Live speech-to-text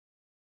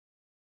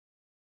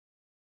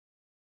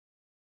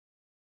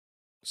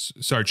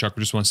Sorry, Chuck, for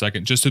just 1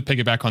 second. Just to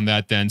piggyback on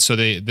that then. So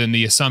then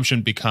the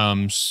assumption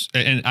becomes,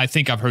 and I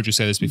think I've heard you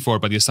say this before,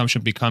 but the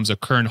assumption becomes a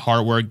current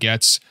hardware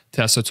gets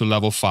Tesla to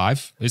level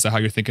 5. Is that how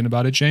you're thinking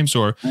about it, James?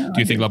 Or do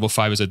you think level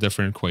 5 is a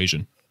different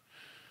equation?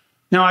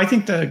 No, I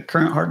think the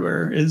current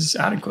hardware is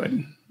adequate.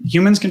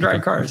 Humans can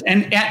drive cars.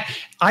 And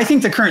I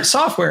think the current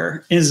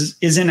software is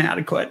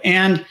inadequate.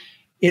 And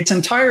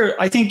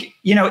I think,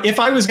 if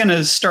I was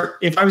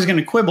going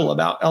to quibble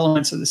about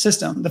elements of the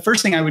system, the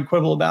first thing I would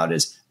quibble about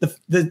is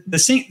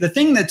the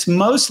thing that's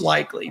most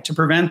likely to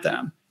prevent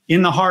them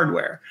in the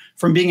hardware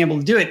from being able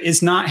to do it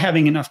is not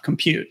having enough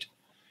compute.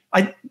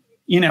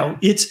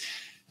 It's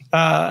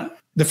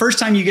the first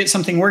time you get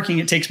something working,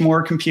 it takes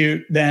more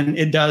compute than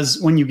it does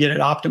when you get it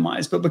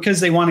optimized. But because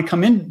they want to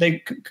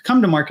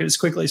come to market as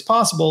quickly as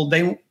possible,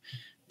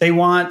 they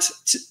want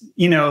to,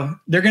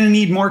 they're going to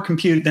need more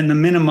compute than the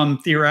minimum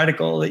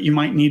theoretical that you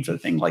might need for the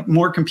thing. Like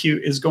more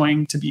compute is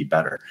going to be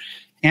better.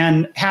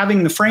 And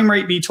having the frame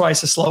rate be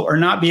twice as slow or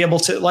not be able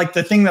to, like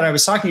the thing that I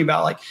was talking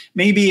about, like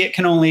maybe it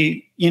can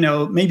only,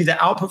 maybe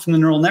the output from the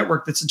neural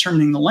network that's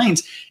determining the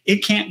lanes, it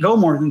can't go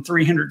more than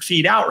 300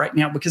 feet out right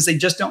now because they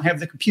just don't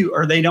have the compute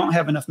or they don't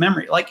have enough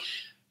memory. Like,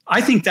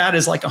 I think that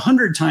is like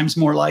 100 times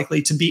more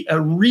likely to be a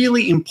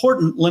really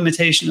important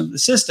limitation of the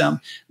system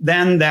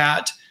than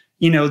that,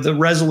 the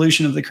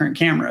resolution of the current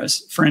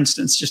cameras, for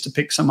instance, just to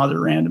pick some other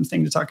random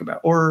thing to talk about,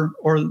 or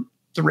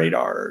the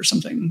radar or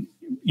something,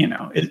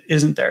 it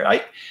isn't there.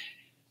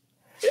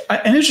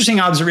 An interesting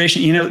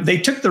observation, they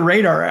took the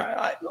radar.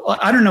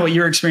 I don't know what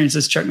your experience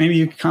is, Chuck. Maybe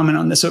you could comment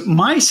on this. So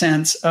my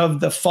sense of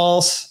the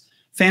false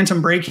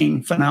phantom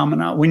braking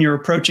phenomena when you're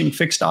approaching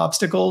fixed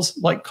obstacles,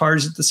 like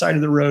cars at the side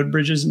of the road,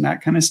 bridges and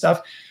that kind of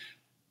stuff,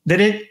 that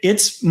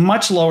it's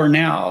much lower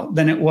now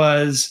than it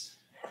was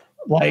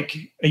like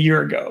a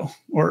year ago,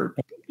 or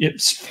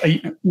it's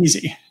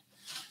easy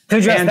to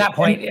address that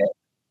point.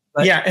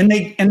 And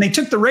they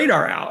took the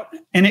radar out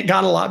and it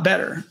got a lot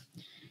better.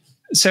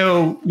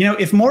 So,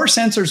 if more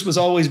sensors was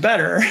always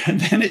better,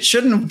 then it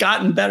shouldn't have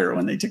gotten better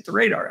when they took the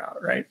radar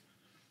out, right?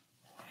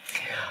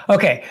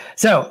 Okay.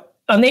 So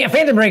on the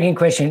phantom braking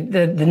question,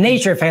 the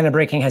nature of phantom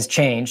braking has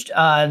changed.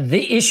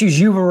 The issues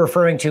you were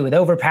referring to with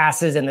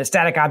overpasses and the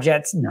static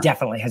objects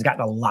definitely has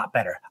gotten a lot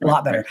better,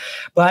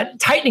 But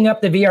tightening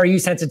up the VRU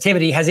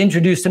sensitivity has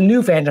introduced some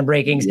new phantom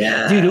brakings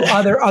due to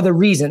other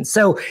reasons.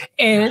 So,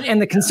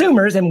 and the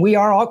consumers, and we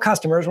are all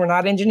customers, we're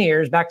not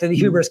engineers, back to the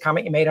hubris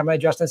comment you made, I'm going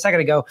to address a second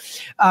ago,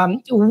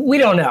 we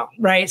don't know,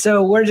 right?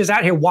 So we're just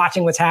out here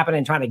watching what's happening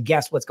and trying to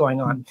guess what's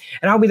going on.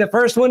 And I'll be the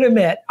first one to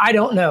admit, I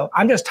don't know.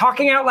 I'm just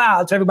talking out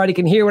loud so everybody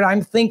can hear what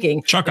I'm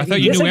thinking. Chuck, I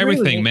thought you knew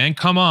everything, man.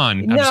 Come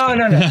on. No.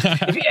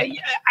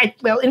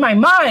 Well, in my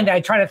mind,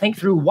 I try to think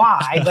through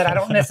why, but I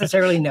don't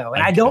necessarily know.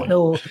 And I don't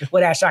know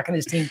what Ashok and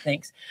his team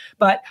thinks.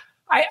 But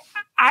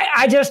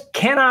I just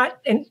cannot.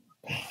 And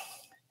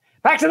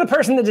back to the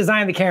person that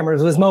designed the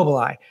cameras was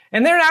Mobileye.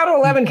 And they're now to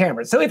 11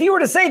 cameras. So if you were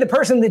to say the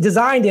person that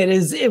designed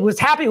it was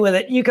happy with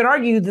it, you could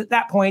argue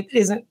that point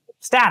isn't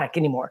static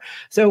anymore.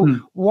 So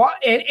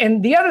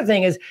and the other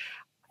thing is,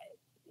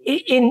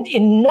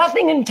 in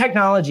nothing in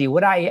technology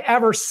would I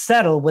ever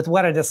settle with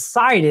what I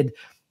decided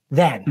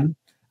then.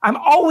 I'm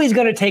always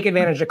going to take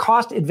advantage of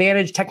cost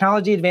advantage,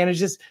 technology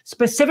advantages,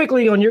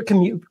 specifically on your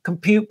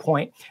compute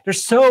point.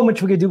 There's so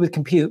much we could do with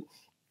compute,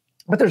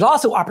 but there's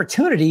also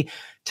opportunity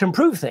to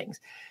improve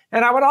things.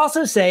 And I would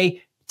also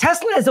say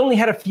Tesla has only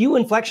had a few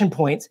inflection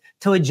points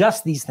to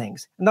adjust these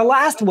things. And the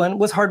last one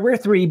was Hardware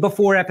 3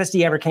 before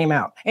FSD ever came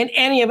out. And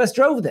any of us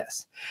drove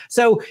this.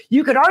 So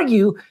you could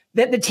argue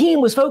that the team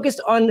was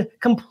focused on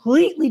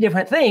completely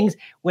different things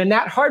when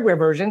that hardware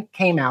version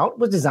came out,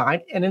 was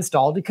designed and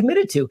installed and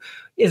committed to.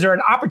 Is there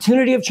an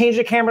opportunity of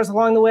changing the cameras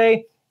along the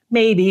way?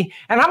 Maybe.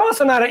 And I'm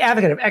also not an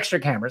advocate of extra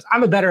cameras.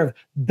 I'm a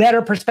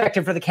better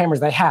perspective for the cameras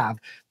they have.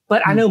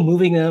 But I know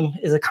moving them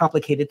is a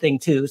complicated thing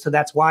too. So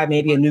that's why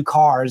maybe a new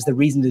car is the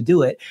reason to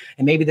do it.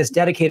 And maybe this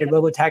dedicated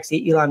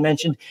robotaxi Elon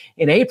mentioned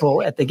in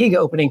April at the Giga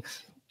opening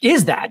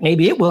is that.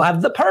 Maybe it will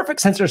have the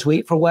perfect sensor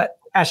suite for what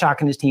Ashok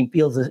and his team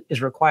feels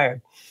is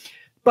required.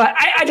 But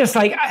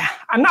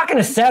I'm not going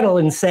to settle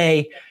and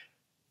say,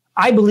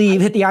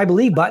 hit the I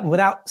believe button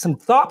without some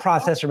thought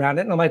process around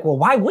it. And I'm like, well,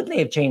 why wouldn't they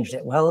have changed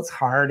it? Well, it's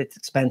hard. It's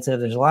expensive.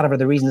 There's a lot of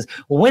other reasons.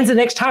 Well, when's the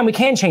next time we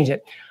can change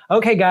it?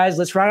 Okay, guys,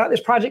 let's write out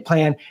this project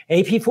plan.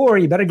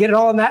 AP4, you better get it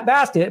all in that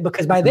basket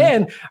because by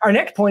then our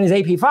next point is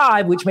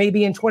AP5, which may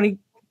be in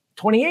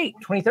 2028,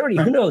 2030,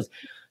 who knows?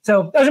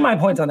 So those are my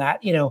points on that.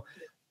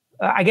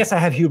 I guess I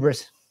have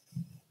hubris.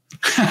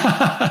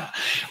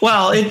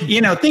 Well,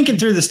 thinking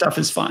through the stuff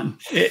is fun.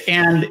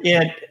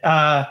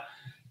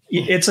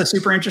 It's a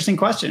super interesting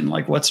question.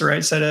 Like, what's the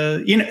right set of,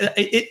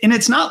 and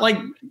it's not like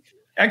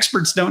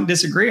experts don't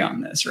disagree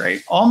on this,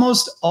 right?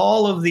 Almost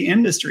all of the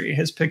industry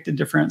has picked a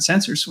different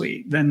sensor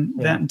suite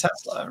than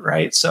Tesla,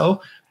 right?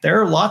 So there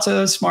are lots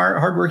of smart,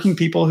 hardworking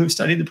people who've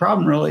studied the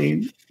problem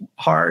really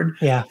hard,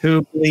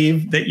 who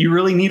believe that you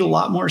really need a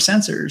lot more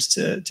sensors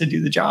to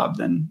do the job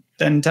than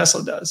than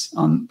Tesla does.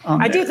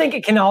 I do think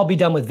it can all be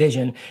done with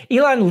vision.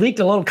 Elon leaked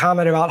a little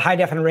comment about high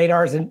def and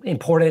radar is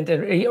important,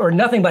 or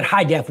nothing but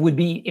high def would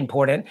be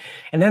important.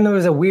 And then there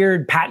was a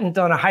weird patent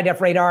on a high def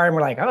radar, and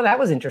we're like, oh, that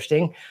was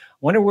interesting.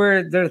 Wonder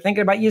where they're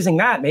thinking about using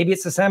that. Maybe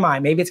it's a semi.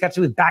 Maybe it's got to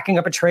do with backing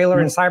up a trailer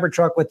in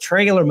Cybertruck with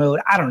trailer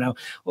mode. I don't know.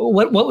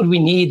 What would we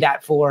need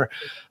that for?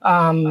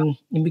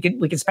 We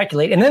could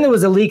speculate. And then there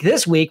was a leak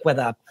this week with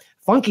a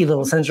funky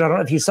little sensor. I don't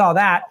know if you saw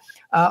that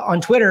on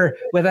Twitter,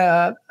 with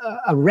a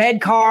red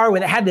car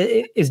with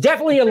it's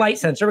definitely a light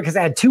sensor because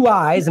it had two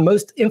eyes, and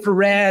most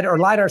infrared or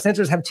LiDAR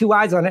sensors have two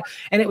eyes on it.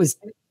 And it was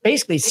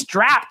basically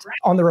strapped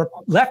on the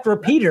left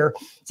repeater.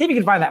 See if you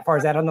can find that far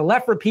as that on the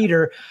left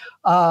repeater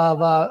of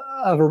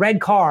a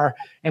red car.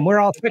 And we're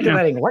all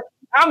speculating what,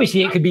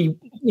 obviously it could be,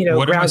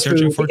 what am I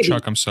searching for,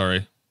 Chuck? I'm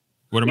sorry.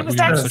 What am I? It was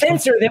that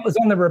sensor that was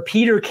on the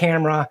repeater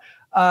camera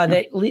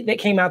that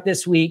came out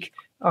this week.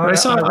 I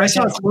saw a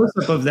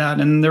close-up of that,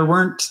 and there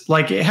weren't,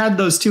 it had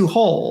those two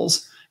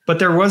holes, but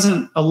there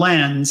wasn't a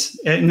lens,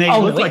 and they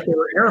looked like they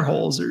were air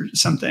holes or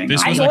something.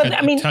 This was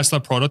a Tesla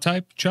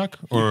prototype, Chuck,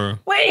 or?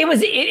 Well,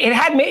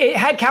 it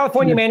had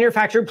California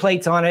manufactured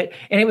plates on it,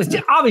 and it was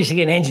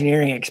obviously an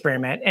engineering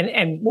experiment,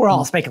 and we're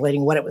all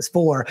speculating what it was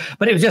for,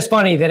 but it was just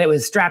funny that it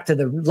was strapped to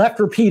the left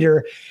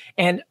repeater,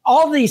 and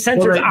all these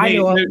sensors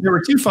there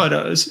were two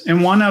photos,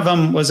 and one of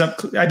them was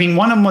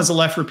one of them was a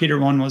left repeater,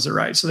 one was a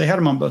right, so they had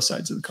them on both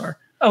sides of the car.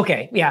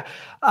 Okay, yeah.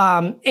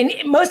 And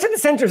most of the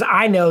sensors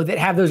I know that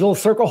have those little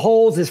circle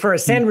holes is for a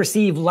send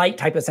receive light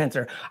type of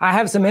sensor. I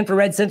have some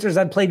infrared sensors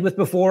I've played with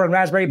before on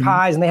Raspberry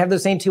Pis, and they have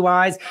those same two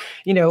eyes.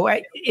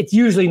 It's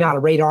usually not a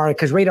radar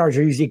because radars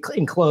are usually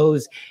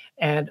enclosed,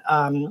 and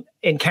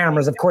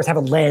cameras, of course, have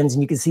a lens,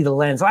 and you can see the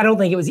lens. So I don't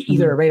think it was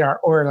either a radar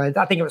or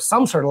I think it was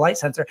some sort of light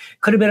sensor.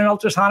 Could have been an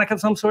ultrasonic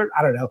of some sort.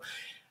 I don't know.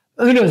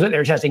 Who knows what they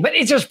were testing? But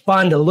it's just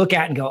fun to look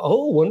at and go,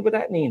 oh, wonder what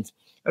that means.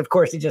 Of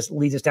course, it just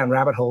leads us down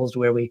rabbit holes to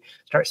where we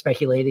start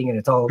speculating, and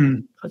it's all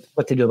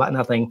what to do about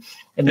nothing.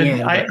 In the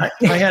end,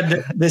 I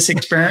had this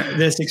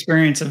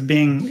experience of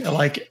being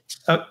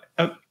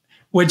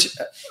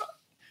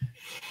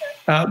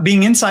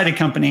being inside a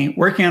company,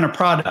 working on a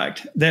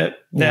product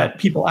that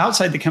people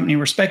outside the company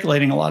were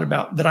speculating a lot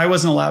about that I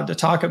wasn't allowed to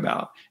talk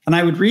about, and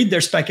I would read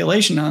their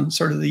speculation on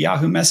sort of the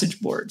Yahoo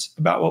message boards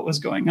about what was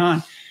going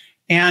on.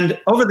 And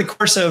over the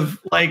course of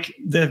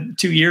the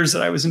 2 years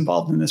that I was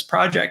involved in this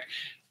project,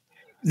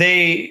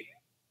 they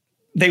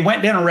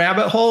went down a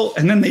rabbit hole,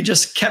 and then they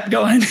just kept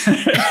going,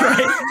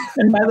 right?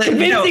 And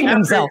convincing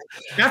themselves.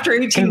 After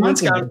 18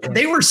 months,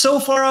 they were so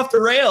far off the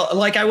rail.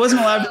 I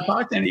wasn't allowed to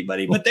talk to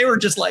anybody, but they were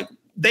just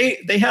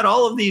they had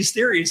all of these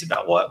theories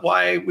about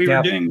why we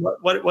were doing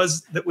what it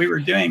was that we were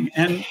doing,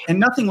 and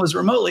nothing was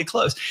remotely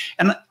close.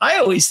 And I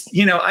always,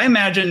 I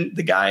imagine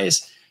the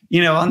guys,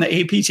 on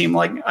the AP team,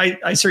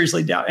 I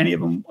seriously doubt any of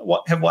them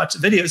have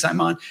watched the videos I'm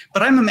on,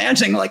 but I'm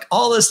imagining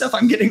all this stuff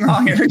I'm getting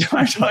wrong every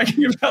time I'm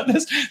talking about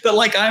this,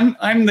 that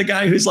I'm the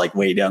guy who's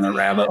way down the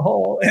rabbit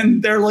hole,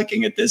 and they're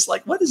looking at this,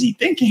 what is he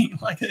thinking?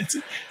 It's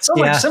so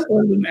much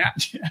simpler than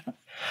that. Yeah.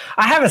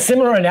 I have a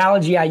similar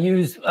analogy I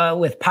use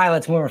with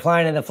pilots when we're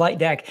flying in the flight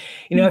deck.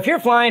 If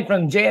you're flying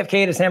from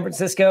JFK to San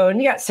Francisco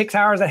and you got 6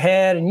 hours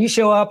ahead, and you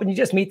show up and you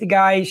just meet the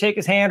guy, you shake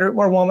his hand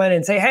or woman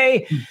and say,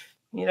 hey,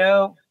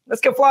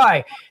 let's go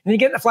fly. And you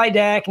get in the flight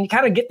deck and you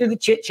kind of get through the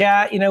chit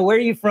chat, where are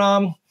you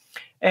from?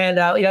 And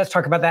let's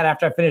talk about that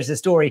after I finish the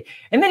story.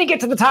 And then you get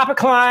to the top of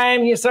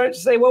climb, and you start to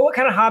say, well, what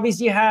kind of hobbies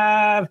do you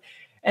have?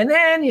 And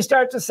then you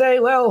start to say,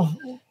 well,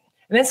 and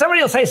then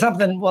somebody will say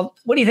something, well,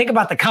 what do you think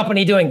about the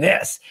company doing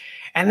this?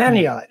 And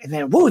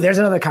then woo, there's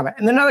another comment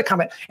and another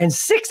comment. And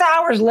 6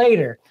 hours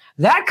later,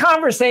 that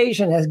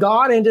conversation has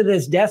gone into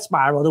this death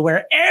spiral to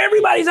where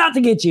everybody's out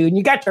to get you, and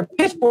you got your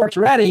pitchforks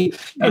ready,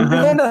 and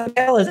you're in the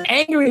hotel as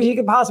angry as you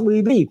can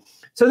possibly be.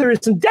 So there is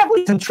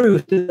definitely some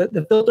truth to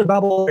the filter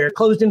bubble or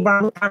closed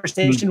environment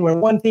conversation where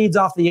one feeds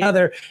off the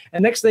other.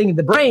 And next thing,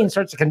 the brain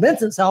starts to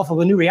convince itself of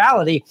a new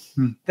reality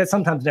that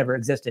sometimes never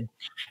existed.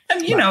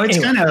 And, it's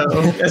kind of,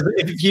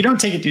 if you don't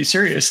take it too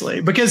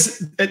seriously, because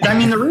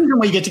the reason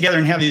we get together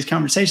and have these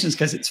conversations is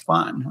because it's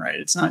fun, right?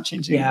 It's not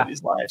changing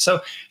anybody's life.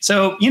 So,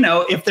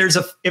 if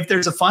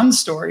there's a fun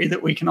story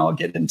that we can all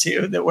get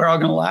into that we're all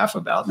going to laugh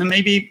about, then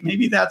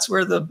maybe that's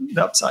where the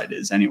upside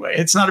is anyway.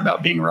 It's not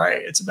about being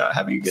right. It's about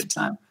having a good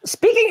time.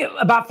 Speaking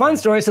about fun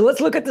stories, so let's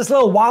look at this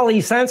little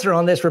Wally sensor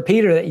on this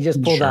repeater that you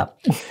just pulled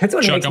up. That's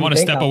what Chuck, I want to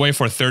step away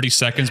for 30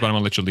 seconds, but I'm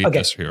going to let you lead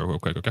this here real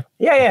quick, okay?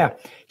 Yeah.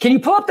 Can you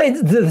pull up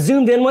the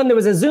zoomed in one? There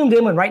was a zoomed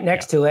in one right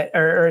next to it,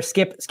 or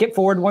skip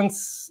forward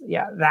once.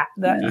 Yeah, that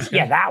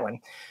one.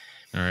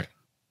 All right.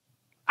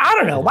 I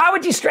don't know. Why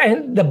would you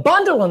the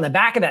bundle on the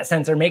back of that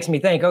sensor makes me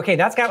think, okay,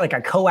 that's got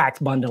a coax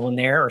bundle in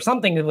there or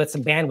something with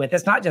some bandwidth.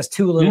 It's not just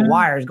two little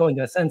wires going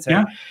to a sensor.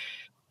 Yeah.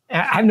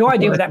 I have no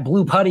idea what that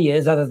blue putty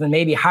is, other than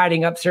maybe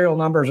hiding up serial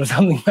numbers or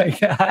something like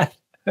that.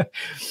 I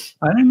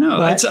don't know.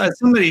 But,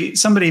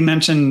 somebody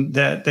mentioned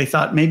that they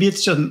thought maybe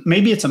it's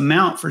a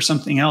mount for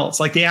something else.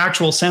 The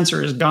actual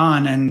sensor is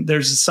gone, and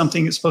there's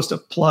something that's supposed to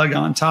plug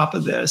on top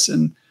of this,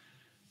 and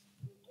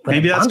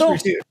maybe that's true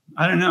too.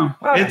 I don't know.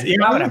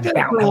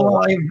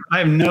 Well, I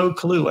have no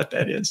clue what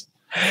that is.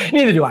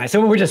 Neither do I. So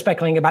we're just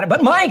speculating about it.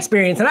 But my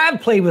experience, and I've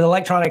played with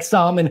electronics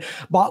some and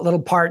bought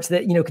little parts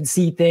that, can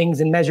see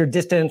things and measure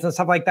distance and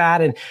stuff like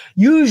that. And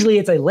usually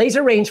it's a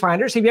laser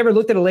rangefinder. So if you ever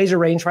looked at a laser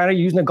rangefinder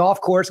using a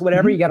golf course, or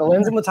whatever, you got a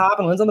lens on the top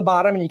and a lens on the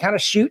bottom, and you kind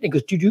of shoot and it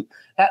goes doo-doo.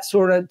 That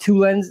sort of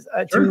two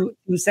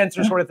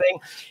sensor sort of thing.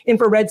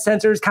 Infrared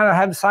sensors kind of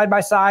have side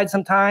by side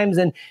sometimes,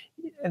 and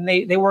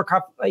they work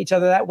off each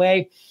other that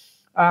way.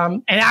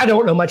 And I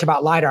don't know much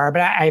about LiDAR,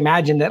 but I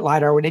imagine that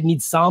LiDAR would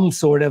need some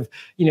sort of,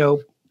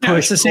 No,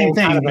 it's the same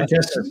thing, but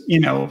just,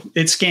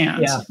 it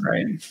scans,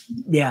 right?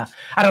 Yeah.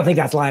 I don't think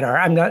that's LiDAR.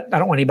 I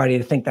don't want anybody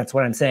to think that's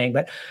what I'm saying,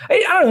 but I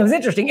don't know. It's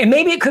interesting. And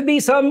maybe it could be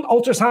some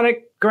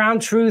ultrasonic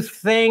ground truth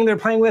thing they're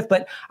playing with,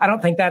 but I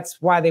don't think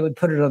that's why they would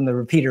put it on the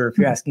repeater, if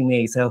you're asking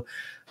me. So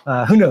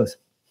who knows?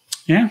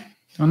 Yeah.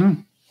 Don't know.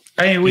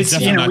 It's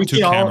definitely not two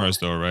cameras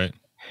though, right?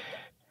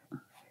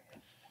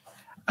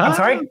 I'm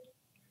sorry?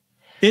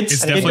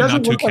 It's definitely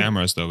not two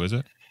cameras though, is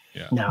it?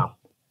 Yeah. No.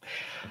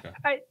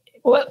 Okay.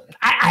 Well,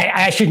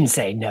 I shouldn't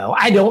say no.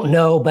 I don't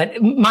know, but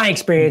my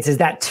experience is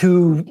that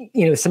two,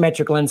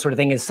 symmetric lens sort of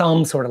thing is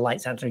some sort of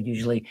light sensor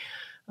usually.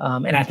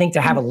 And I think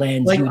to have a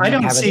lens, I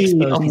don't see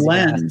a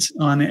lens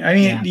on it. I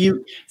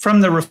mean,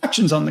 from the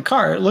reflections on the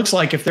car, it looks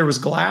like if there was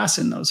glass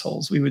in those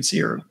holes, we would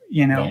see,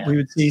 we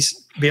would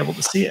be able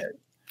to see it.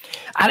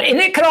 And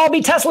it could all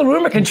be Tesla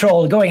rumor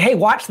controlled, going, "Hey,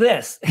 watch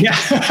this." Yeah.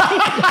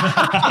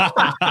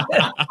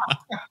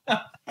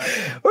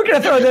 We're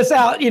going to throw this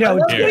out, I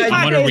want to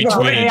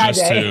retweet it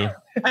just to.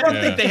 I don't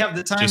think they have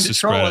the time to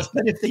troll us,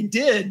 but if they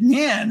did,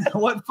 man,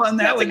 what fun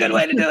that would be. That's a good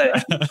way to do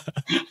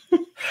it.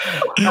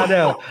 I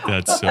know.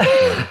 That's so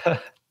funny.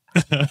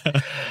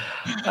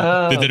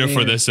 They did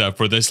it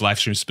for this live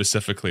stream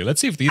specifically.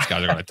 Let's see if these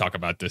guys are going to talk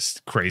about this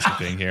crazy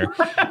thing here.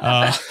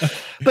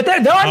 But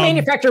there are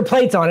manufacturer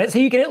plates on it, so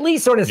you can at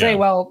least sort of say,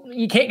 well,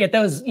 you can't get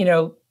those,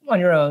 on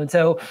your own.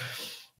 So